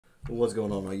What's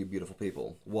going on, all you beautiful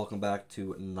people? Welcome back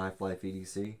to Knife Life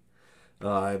EDC.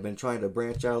 I've been trying to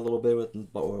branch out a little bit with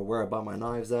where I buy my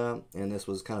knives at, and this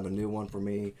was kind of a new one for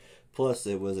me. Plus,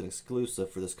 it was an exclusive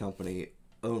for this company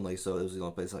only, so it was the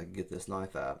only place I could get this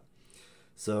knife at.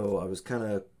 So I was kind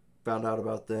of found out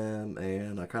about them,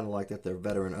 and I kind of like that they're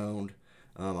veteran owned.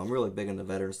 I'm really big into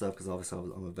veteran stuff because obviously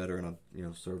I'm a veteran.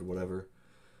 I've served whatever,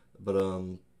 but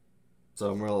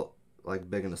so I'm real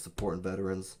big into supporting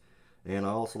veterans. And I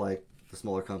also like the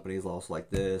smaller companies, also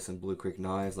like this and Blue Creek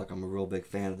Knives. Like, I'm a real big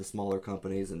fan of the smaller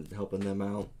companies and helping them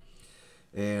out.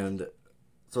 And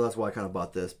so that's why I kind of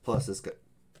bought this. Plus, it's got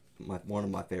one of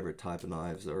my favorite type of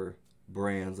knives, or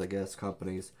brands, I guess,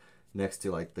 companies, next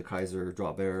to like the Kaiser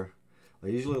Drop Bear. I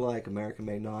usually like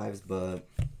American-made knives, but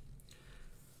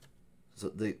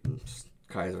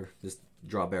Kaiser, just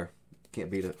Drop Bear,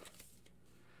 can't beat it.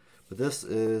 But this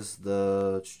is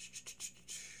the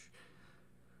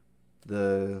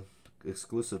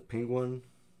exclusive Penguin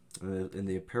in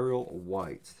the Imperial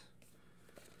White.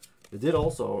 It did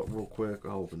also, real quick,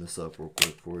 I'll open this up real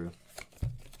quick for you.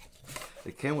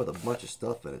 It came with a bunch of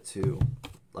stuff in it too,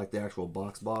 like the actual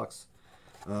box.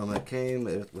 It came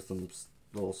with some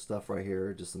little stuff right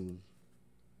here, just some,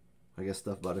 I guess,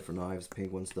 stuff about different knives,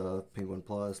 Penguin stuff, Penguin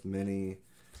Plus, Mini.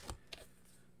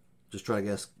 Just try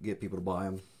to get people to buy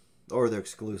them, or they're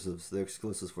exclusives. They're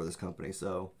exclusives for this company,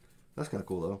 so that's kind of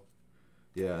cool though.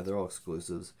 Yeah, they're all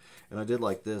exclusives. And I did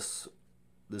like this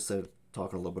said,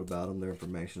 talking a little bit about them, their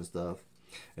information and stuff.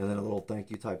 And then a little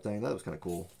thank you type thing. That was kind of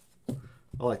cool.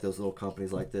 I like those little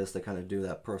companies like this. They kind of do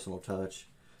that personal touch.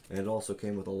 And it also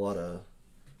came with a lot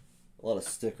of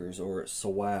stickers, or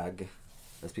swag,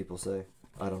 as people say.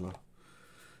 I don't know.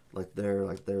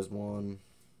 There's one.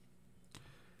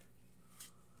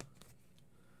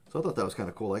 So I thought that was kind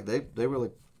of cool. Like, they really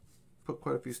put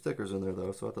quite a few stickers in there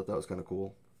though, so I thought that was kind of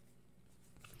cool.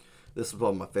 This is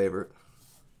probably my favorite.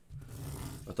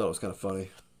 I thought it was kind of funny.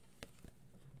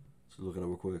 So look it up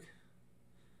real quick.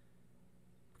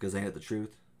 Because ain't it the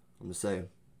truth? I'm just saying.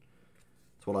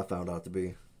 It's what I found out to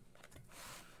be.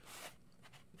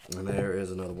 And there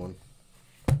is another one.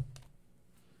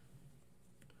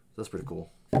 That's pretty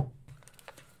cool.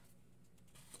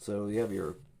 So you have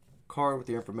your card with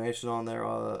your information on there.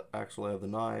 I actually have the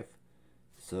knife.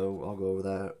 So I'll go over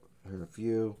that in a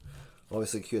few.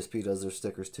 Obviously, QSP does their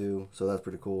stickers too, so that's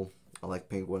pretty cool. I like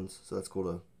penguins, so that's cool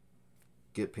to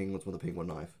get penguins with a penguin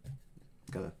knife.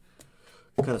 Kind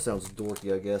of sounds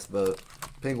dorky, I guess, but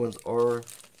penguins are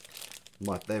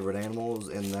my favorite animals,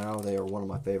 and now they are one of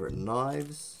my favorite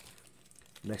knives.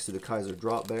 Next to the Kaiser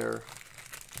Drop Bear.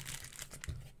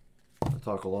 I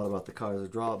talk a lot about the Kaiser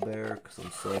Drop Bear because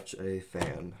I'm such a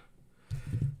fan.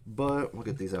 But we'll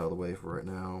get these out of the way for right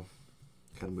now.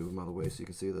 Kind of move them out of the way so you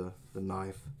can see the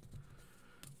knife.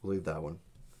 We'll leave that one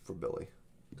for Billy,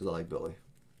 because I like Billy.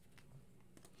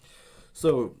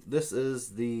 So this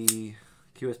is the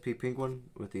QSP Penguin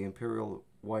with the Imperial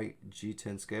White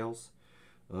G10 scales.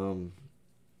 I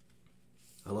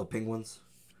love penguins.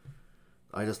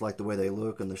 I just like the way they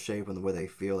look and the shape and the way they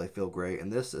feel. They feel great.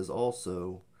 And this is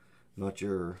also not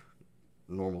your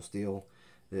normal steel.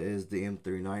 It is the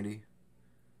M390.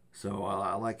 So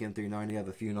I like M390. I have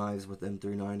a few knives with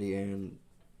M390, and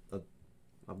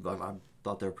I've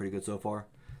thought they were pretty good so far.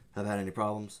 Haven't had any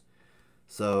problems.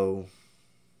 So,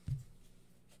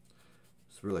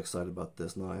 just really excited about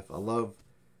this knife. I love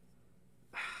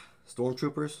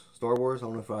Stormtroopers, Star Wars. I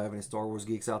don't know if I have any Star Wars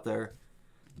geeks out there,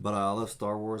 but I love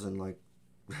Star Wars and like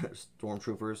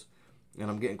Stormtroopers.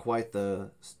 And I'm getting quite the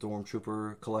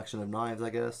Stormtrooper collection of knives, I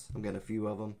guess. I'm getting a few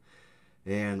of them.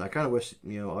 And I kind of wish,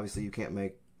 obviously you can't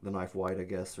make the knife white, I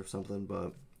guess, or something, but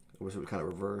I wish it was kind of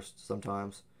reversed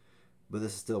sometimes. But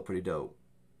this is still pretty dope.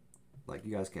 Like,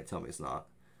 you guys can't tell me it's not.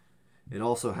 It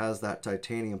also has that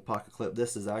titanium pocket clip.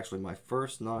 This is actually my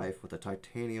first knife with a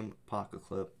titanium pocket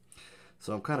clip.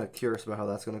 So I'm kind of curious about how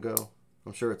that's going to go.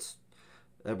 I'm sure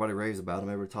everybody raves about them.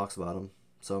 Everybody talks about them.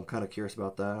 So I'm kind of curious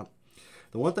about that.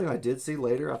 The one thing I did see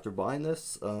later after buying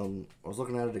this, I was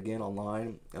looking at it again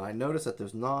online, and I noticed that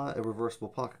there's not a reversible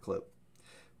pocket clip.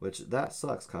 Which, that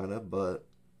sucks kind of, but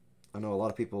I know a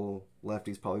lot of people,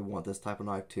 lefties, probably want this type of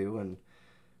knife too, and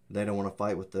they don't want to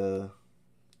fight with the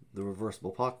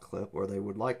reversible pocket clip, or they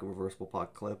would like a reversible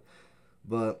pocket clip.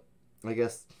 But I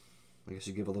guess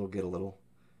you give a little, get a little.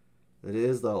 It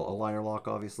is a liner lock,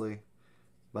 obviously.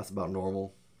 That's about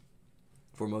normal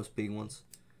for most penguins.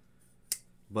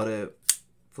 But it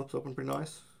flips open pretty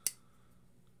nice.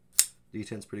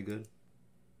 D10's pretty good.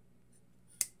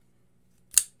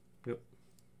 Yep.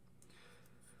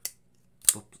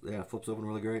 Flips open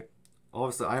really great.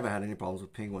 Obviously, I haven't had any problems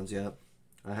with penguins yet.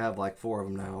 I have like 4 of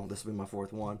them now. This will be my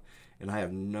 4th one, and I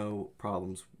have no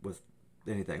problems with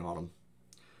anything on them.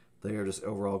 They are just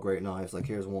overall great knives. Like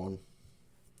here's one.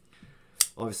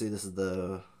 Obviously this is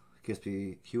the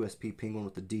QSP Penguin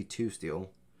with the D2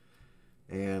 steel,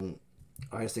 and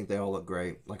I just think they all look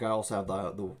great. Like I also have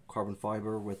the carbon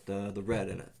fiber with the red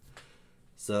in it.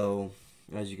 So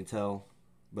as you can tell,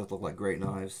 both look like great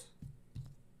knives.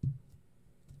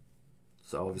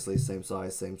 So obviously same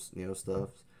size, same stuff.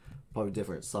 Probably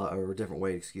different size or different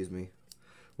weight. Excuse me.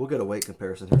 We'll get a weight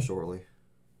comparison here shortly,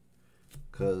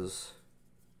 because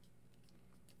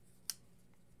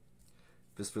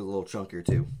this feels a little chunkier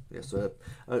too. Yeah, so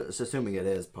it's assuming it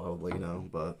is probably,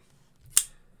 but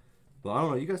I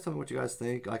don't know. You guys tell me what you guys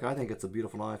think. Like I think it's a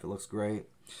beautiful knife. It looks great.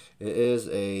 It is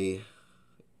a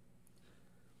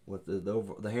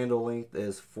the handle length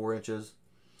is 4 inches.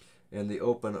 And the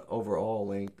open overall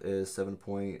length is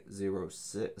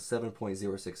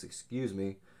 7.06. Excuse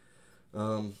me.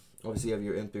 Obviously, you have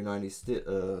your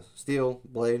M390 steel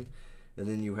blade, and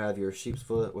then you have your sheep's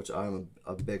foot, which I'm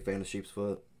a big fan of sheep's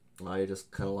foot. I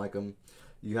just kind of like them.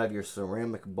 You have your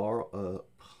ceramic bar.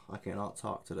 I cannot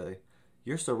talk today.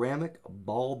 Your ceramic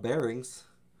ball bearings.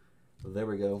 There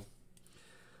we go.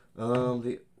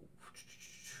 The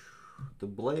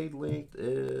blade length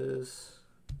is.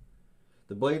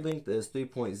 The blade length is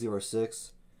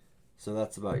 3.06, so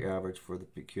that's about your average for the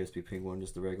QSP Penguin,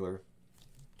 just the regular.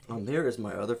 Here is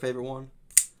my other favorite one.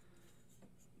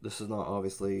 This is not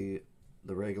obviously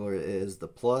the regular, it is the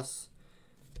Plus,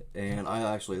 and I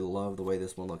actually love the way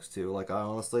this one looks too. Like I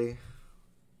honestly,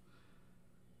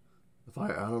 if I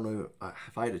don't know,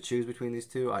 if I had to choose between these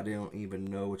two, I don't even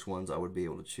know which ones I would be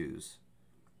able to choose.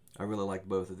 I really like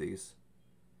both of these.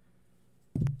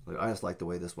 Like, I just like the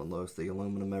way this one looks, the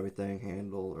aluminum everything,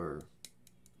 handle or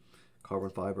carbon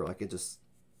fiber. Like it just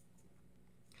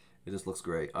looks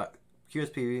great.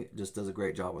 QSP just does a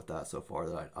great job with that so far,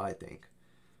 that I think.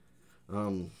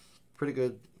 Pretty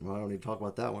good. Well, I don't need to talk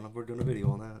about that one. We're doing a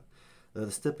video on that. The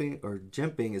stipping or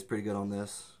jimping is pretty good on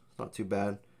this. It's not too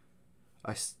bad.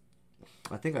 I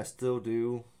think I still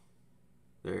do.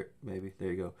 There, maybe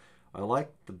there you go. I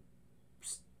like the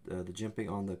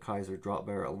jimping on the Kaiser drop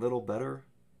bear a little better.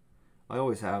 I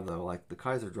always have though. Like the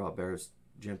Kaiser drop bear's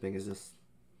jimping is just,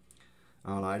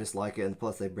 I don't know, I just like it, and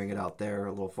plus they bring it out there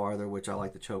a little farther, which I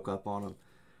like to choke up on them.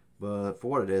 But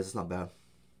for what it is, it's not bad.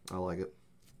 I like it.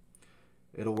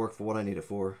 It'll work for what I need it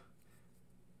for.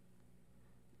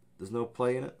 There's no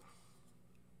play in it,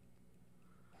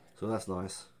 so that's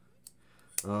nice.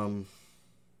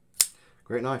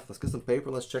 Great knife. Let's get some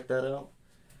paper. Let's check that out.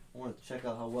 I want to check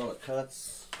out how well it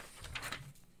cuts.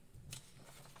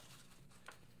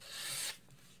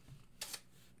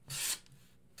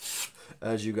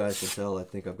 As you guys can tell, I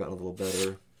think I've gotten a little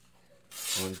better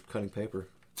on cutting paper.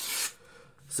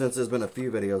 Since there's been a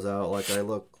few videos out, like I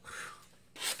look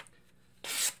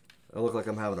like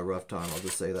I'm having a rough time. I'll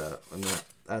just say that. And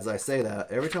as I say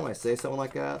that, every time I say something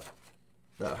like that,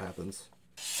 that happens.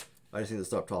 I just need to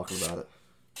stop talking about it.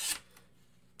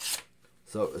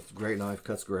 So it's a great knife,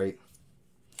 cuts great.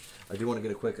 I do want to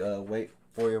get a quick weight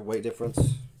difference.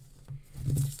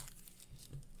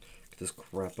 Get this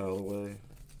crap out of the way.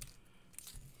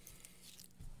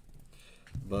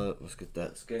 But let's get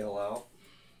that scale out.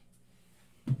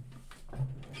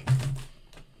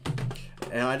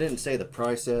 And I didn't say the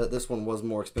price yet. This one was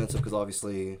more expensive because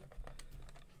obviously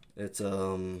it's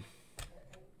there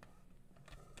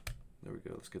we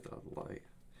go. Let's get that out of the light.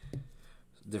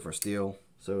 It's different steel,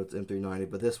 so it's M390,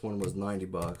 but this one was 90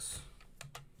 bucks.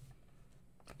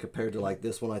 Compared to like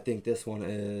this one, I think this one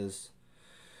is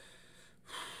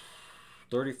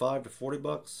 35 to 40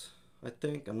 bucks. I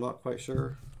think, I'm not quite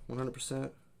sure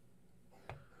 100%.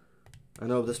 I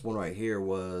know this one right here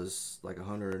was like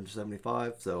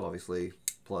 175, so obviously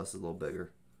Plus is a little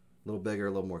bigger, a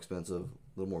little more expensive, a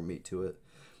little more meat to it.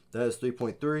 That is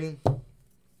 3.3,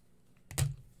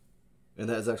 and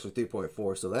that is actually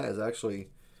 3.4, so that is actually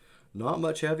not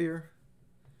much heavier.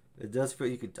 It does feel,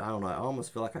 I don't know, I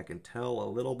almost feel like I can tell a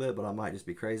little bit, but I might just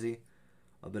be crazy.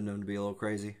 I've been known to be a little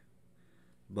crazy,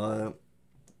 but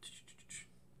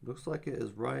looks like it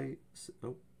is right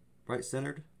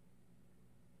centered.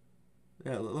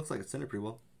 Yeah, it looks like it's centered pretty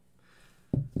well.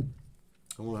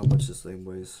 I wonder how much this thing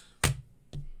weighs.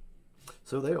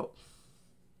 So they all.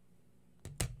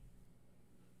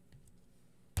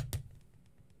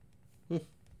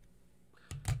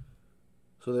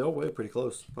 So they all weigh pretty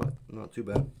close. Not too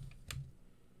bad.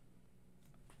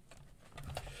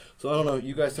 So I don't know.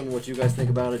 You guys tell me what you guys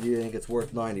think about it. Do you think it's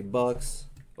worth 90 bucks?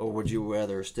 Or would you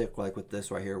rather stick like with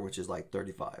this right here, which is like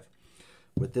 35?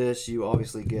 With this, you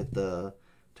obviously get the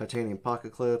titanium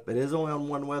pocket clip. It is only on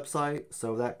one website,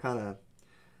 so that kind of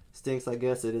stinks, I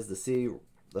guess. It is the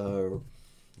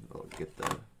I'll get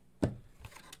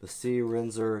the C.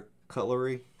 Renzer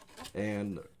Cutlery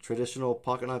and Traditional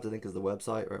Pocket Knives, I think is the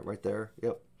website right there.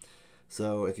 Yep.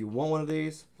 So if you want one of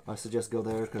these, I suggest go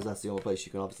there because that's the only place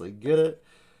you can obviously get it.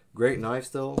 Great knife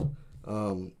still.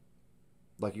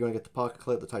 Like you're gonna get the pocket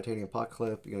clip, the titanium pocket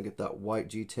clip. You're gonna get that white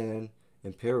G10,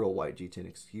 Imperial white G10,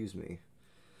 excuse me.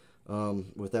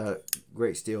 With that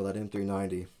great steel, that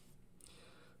M390.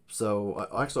 So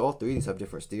actually, all three of these have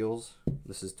different steels.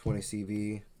 This is 20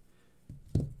 CV.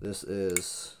 This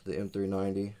is the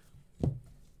M390,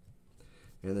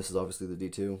 and this is obviously the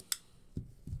D2.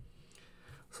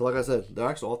 So like I said, they're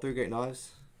actually all three great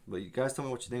knives. But you guys tell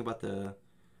me what you think about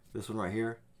this one right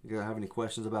here. You guys have any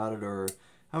questions about it or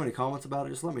have any comments about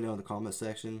it? Just let me know in the comment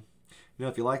section. You know,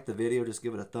 if you like the video, just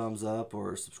give it a thumbs up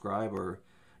or subscribe, or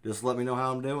just let me know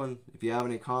how I'm doing. If you have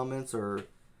any comments or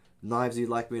knives you'd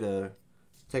like me to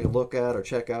take a look at or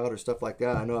check out or stuff like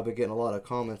that. I know I've been getting a lot of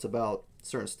comments about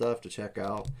certain stuff to check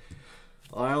out.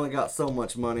 I only got so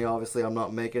much money. Obviously, I'm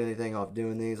not making anything off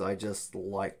doing these. I just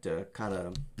like to kind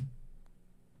of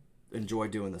enjoy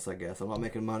doing this, I guess. I'm not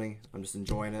making money. I'm just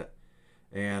enjoying it.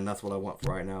 And that's what I want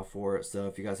for right now for it. So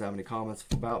if you guys have any comments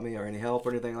about me or any help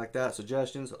or anything like that,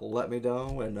 suggestions, let me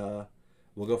know. And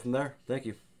we'll go from there. Thank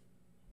you.